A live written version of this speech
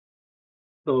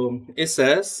So it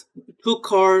says two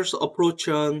cars approach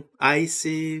an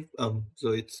icy, so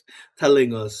it's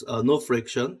telling us no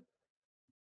friction,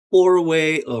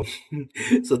 four-way,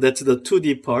 so that's the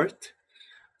 2D part,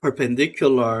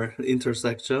 perpendicular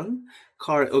intersection.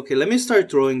 Car, okay, let me start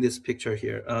drawing this picture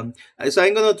here. So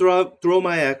I'm gonna draw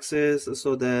my axis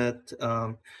so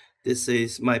that this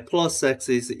is my plus x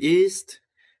is east,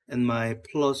 and my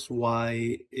plus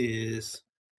y is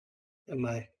and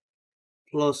my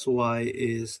plus y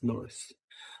is north.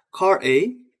 Car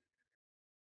A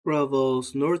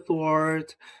travels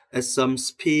northward at some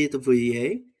speed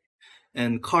VA,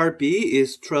 and car B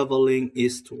is traveling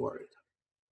eastward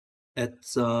at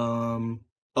some,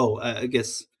 oh, I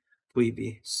guess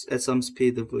VB, at some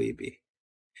speed VB.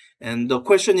 And the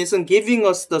question isn't giving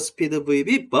us the speed of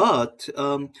VB, but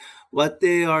what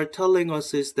they are telling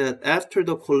us is that after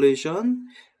the collision,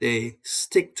 they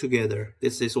stick together.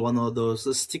 This is one of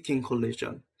those sticking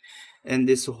collision. And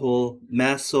this whole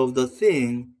mass of the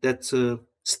thing that's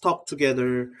stuck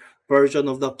together version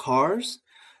of the cars,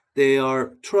 they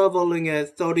are traveling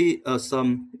at 30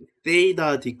 some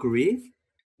theta degree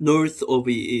north of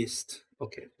east.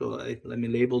 Okay, so let me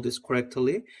label this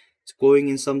correctly. It's going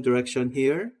in some direction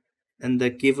here, and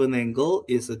the given angle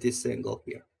is this angle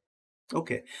here.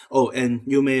 Okay. Oh, and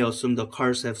you may assume the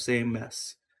cars have same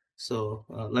mass. So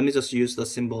let me just use the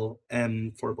symbol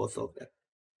M for both of them.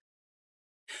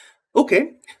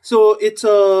 Okay, so it's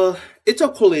a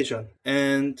collision,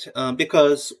 and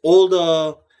because all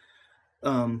the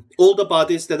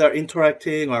bodies that are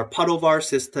interacting are part of our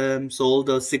system, so all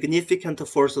the significant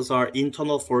forces are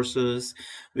internal forces.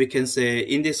 We can say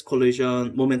in this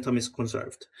collision, momentum is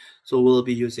conserved. So we'll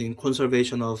be using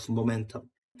conservation of momentum.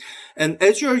 And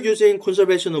as you're using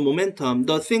conservation of momentum,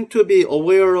 the thing to be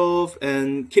aware of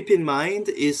and keep in mind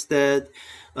is that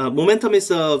momentum is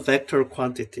a vector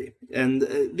quantity.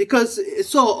 And because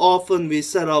so often we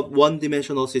set up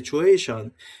one-dimensional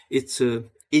situation, it's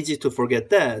easy to forget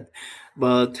that.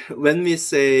 But when we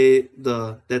say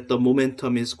that the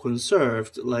momentum is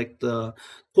conserved, like the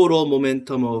total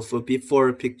momentum of a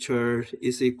before picture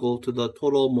is equal to the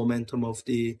total momentum of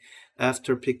the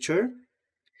after picture,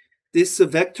 this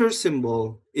vector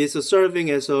symbol is serving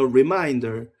as a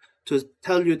reminder to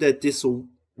tell you that this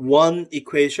one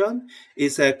equation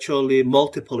is actually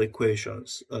multiple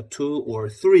equations, two or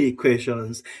three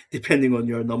equations, depending on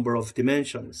your number of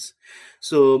dimensions.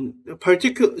 So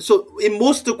in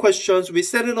most questions, we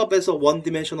set it up as a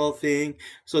one-dimensional thing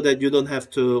so that you don't have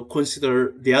to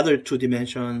consider the other two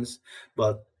dimensions.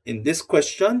 But in this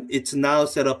question, it's now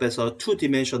set up as a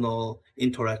two-dimensional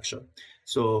interaction.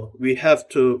 So we have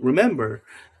to remember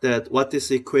that what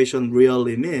this equation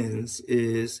really means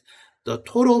is the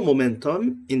total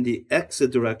momentum in the x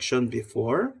direction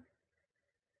before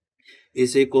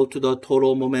is equal to the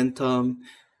total momentum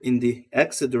in the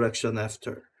x direction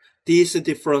after. These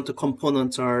different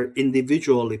components are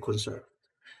individually conserved.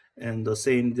 And the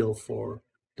same deal for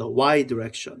the y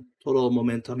direction. Total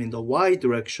momentum in the y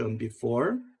direction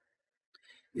before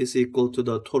is equal to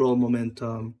the total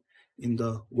momentum in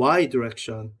the y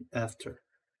direction after.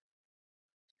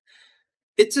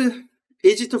 It's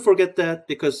easy to forget that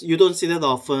because you don't see that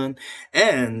often,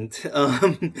 and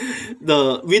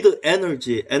with the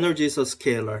energy is a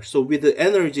scalar, so with the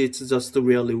energy it's just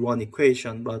really one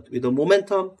equation, but with the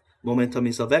momentum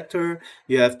is a vector.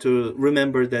 You have to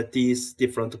remember that these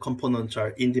different components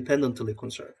are independently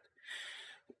conserved.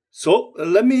 So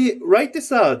let me write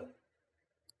this out.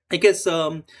 I guess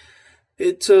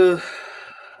it's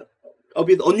a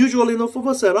bit unusual enough of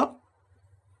a setup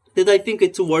that I think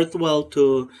it's worthwhile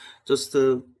to just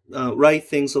write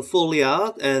things fully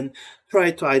out and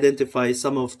try to identify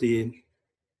some of the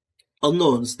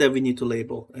unknowns that we need to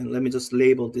label. And let me just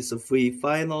label this a free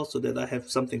final so that I have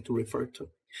something to refer to.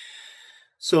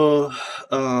 So,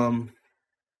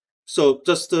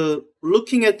 just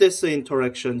looking at this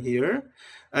interaction here,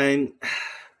 and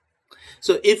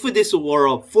so if this were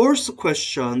a force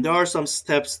question, there are some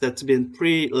steps that's been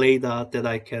pre-laid out that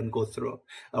I can go through,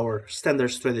 our standard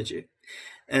strategy.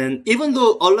 And even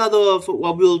though a lot of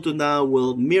what we'll do now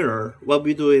will mirror what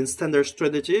we do in standard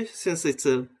strategy, since it's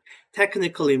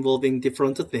technically involving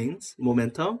different things,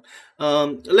 momentum,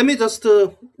 let me just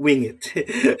wing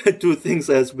it, do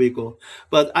things as we go.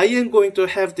 But I am going to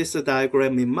have this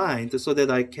diagram in mind so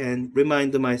that I can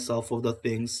remind myself of the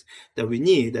things that we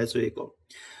need as we go.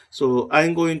 So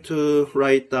I'm going to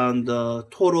write down the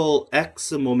total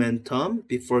x momentum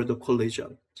before the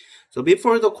collision. So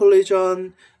before the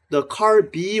collision, the car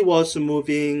B was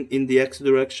moving in the x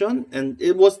direction, and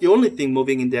it was the only thing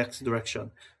moving in the x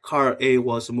direction. Car A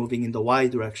was moving in the y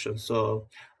direction. So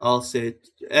I'll say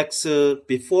x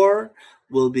before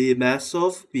will be mass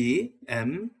of B,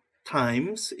 m,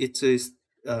 times its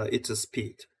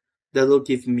speed. That will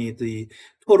give me the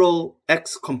total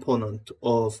x component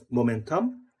of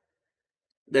momentum.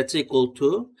 That's equal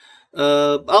to,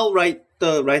 I'll write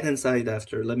the right-hand side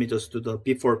after. Let me just do the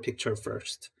before picture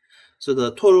first. So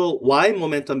the total y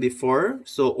momentum before,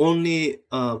 so only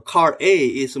car A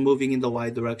is moving in the y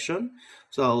direction.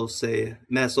 So I'll say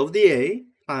mass of the A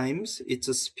times its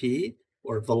speed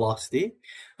or velocity.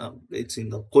 It's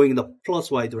going in the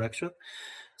plus y direction.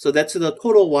 So that's the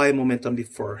total y momentum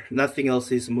before. Nothing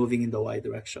else is moving in the y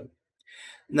direction.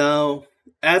 Now,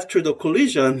 after the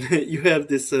collision, you have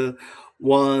this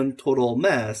one total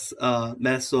mass,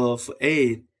 mass of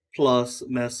A plus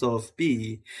mass of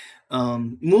B,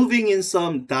 moving in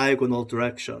some diagonal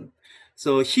direction.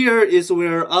 So here is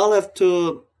where I'll have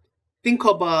to think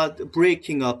about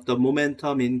breaking up the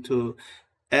momentum into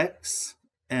x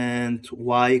and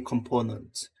y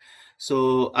components.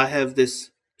 So I have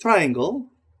this triangle,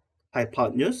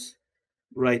 hypotenuse,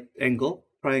 right angle,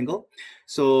 triangle.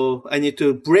 So I need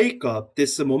to break up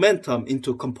this momentum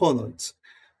into components.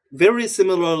 Very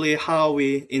similarly, how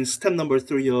we, in step number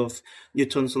 3 of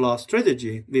Newton's law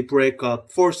strategy, we break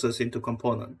up forces into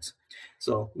components.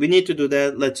 So we need to do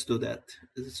that. Let's do that.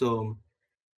 So,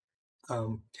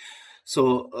 I'm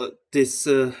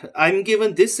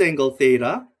given this angle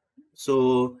theta.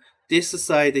 So this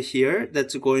side here,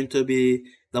 that's going to be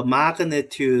the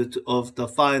magnitude of the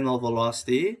final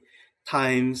velocity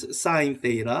times sine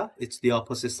theta. It's the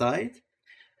opposite side.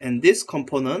 And this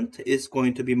component is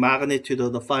going to be magnitude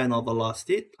of the final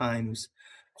velocity times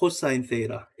cosine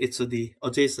theta. It's the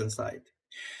adjacent side.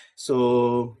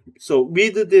 So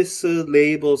with this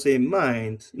labels in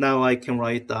mind, now I can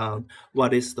write down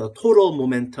what is the total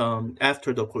momentum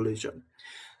after the collision.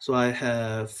 So I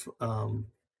have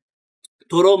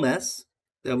total mass,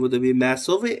 that would be mass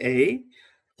of A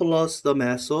plus the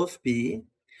mass of B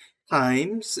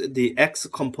times the x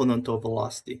component of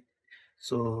velocity.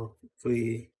 So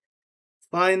V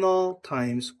final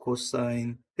times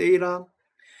cosine theta.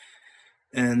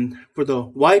 And for the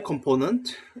y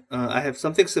component, I have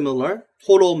something similar.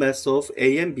 Total mass of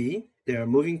A and B, they are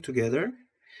moving together,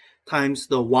 times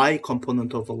the y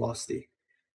component of velocity.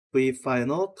 V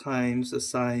final times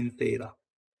sine theta.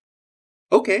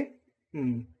 Okay.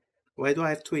 Why do I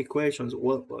have two equations?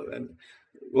 Well,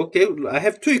 okay, I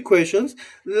have two equations.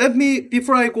 Let me,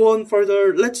 before I go on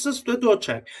further, let's just do a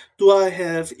check. Do I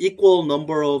have equal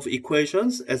number of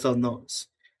equations as unknowns?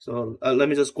 So let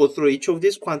me just go through each of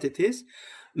these quantities.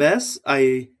 Mass,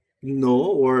 I know,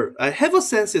 or I have a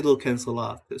sense it'll cancel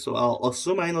out. So I'll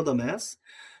assume I know the mass.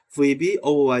 VB,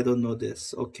 oh, I don't know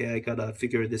this. Okay, I gotta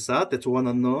figure this out. That's one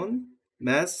unknown.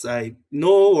 Mass, I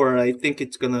know, or I think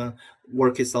it's gonna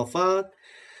work itself out.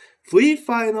 V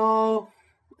final,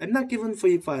 I'm not given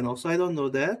V final, so I don't know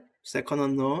that. Second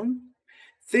unknown.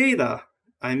 Theta,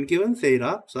 I'm given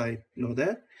theta, so I know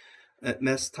that.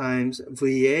 Mass times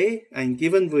VA, I'm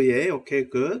given VA, okay,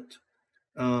 good.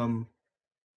 And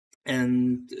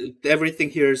everything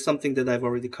here is something that I've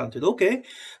already counted. Okay,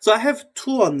 so I have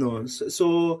two unknowns.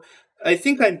 So I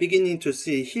think I'm beginning to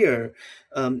see here,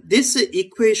 this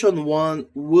equation 1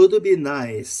 would be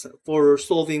nice for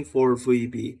solving for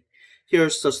VB.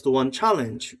 Here's just one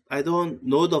challenge. I don't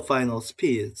know the final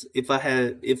speeds. If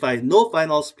I know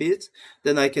final speeds,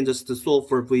 then I can just solve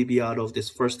for VB out of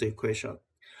this first equation.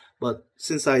 But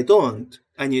since I don't,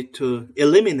 I need to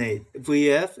eliminate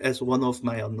VF as one of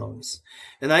my unknowns.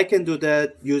 And I can do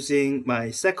that using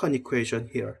my second equation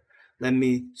here. Let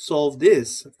me solve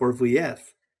this for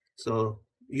VF. So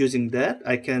using that,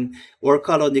 I can work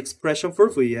out an expression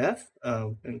for VF.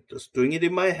 And just doing it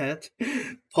in my head,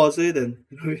 pause it, and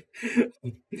do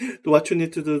what you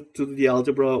need to do the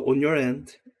algebra on your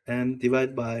end, and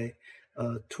divide by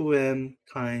 2m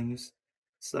times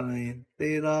sine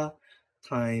theta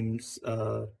times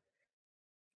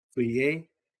 3a.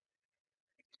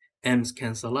 M's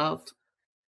cancel out.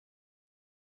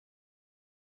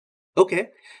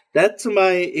 Okay, that's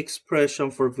my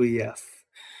expression for VF.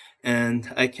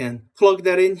 And I can plug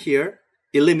that in here,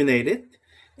 eliminate it,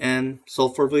 and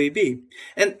solve for VB.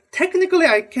 And technically,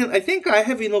 I think I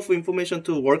have enough information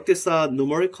to work this out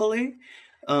numerically.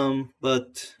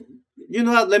 But you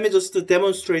know what, let me just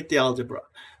demonstrate the algebra.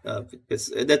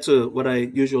 Because that's what I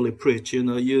usually preach. You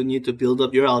know, you need to build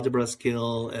up your algebra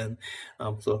skill, and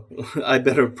so I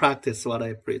better practice what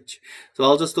I preach. So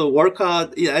I'll just work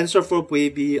out answer for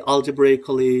VB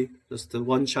algebraically, just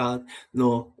one shot.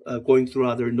 No, going through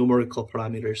other numerical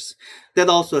parameters. That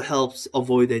also helps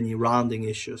avoid any rounding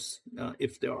issues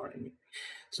if there are any.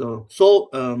 So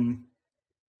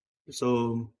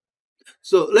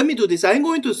So let me do this. I'm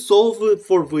going to solve it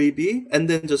for VB and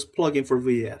then just plug in for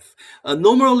VF.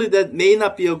 Normally that may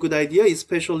not be a good idea,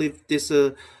 especially if this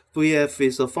VF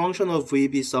is a function of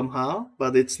VB somehow,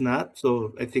 but it's not.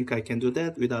 So I think I can do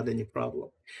that without any problem.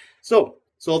 So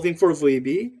solving for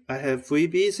VB, I have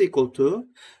VB is equal to,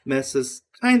 masses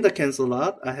kind of cancel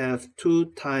out. I have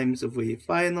 2 times V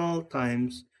final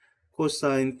times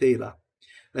cosine theta.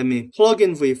 Let me plug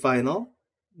in V final,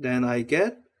 then I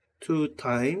get 2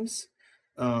 times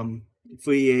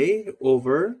VA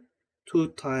over 2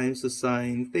 times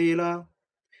sine theta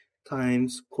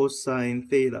times cosine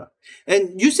theta.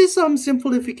 And you see some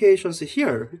simplifications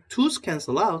here. 2's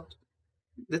cancel out.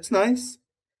 That's nice.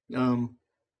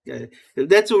 Yeah,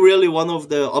 that's really one of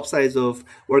the upsides of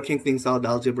working things out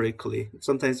algebraically.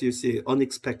 Sometimes you see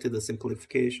unexpected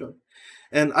simplification.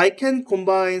 And I can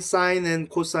combine sine and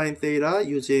cosine theta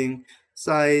using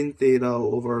sine theta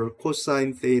over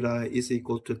cosine theta is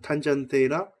equal to tangent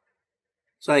theta.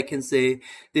 So I can say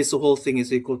this whole thing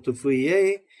is equal to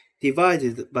VA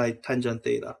divided by tangent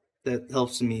theta. That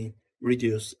helps me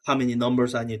reduce how many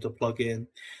numbers I need to plug in.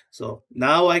 So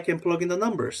now I can plug in the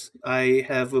numbers. I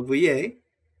have a VA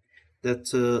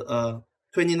that's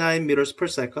 29 meters per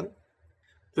second.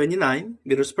 29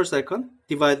 meters per second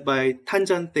divided by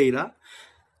tangent theta.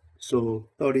 So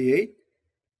 38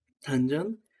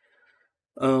 tangent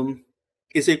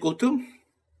is equal to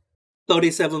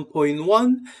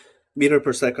 37.1 meter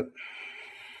per second.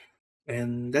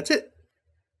 And that's it.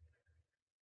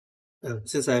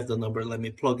 Since I have the number, let me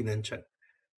plug in and check.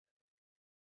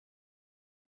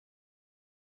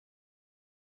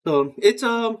 So it's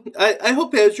I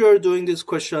hope as you're doing this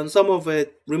question, some of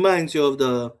it reminds you of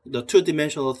the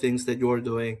two-dimensional things that you're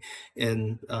doing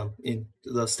in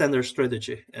the standard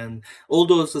strategy, and all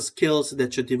those skills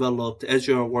that you developed as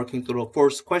you are working through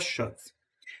force questions.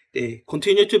 They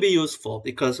continue to be useful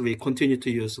because we continue to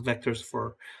use vectors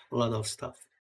for a lot of stuff.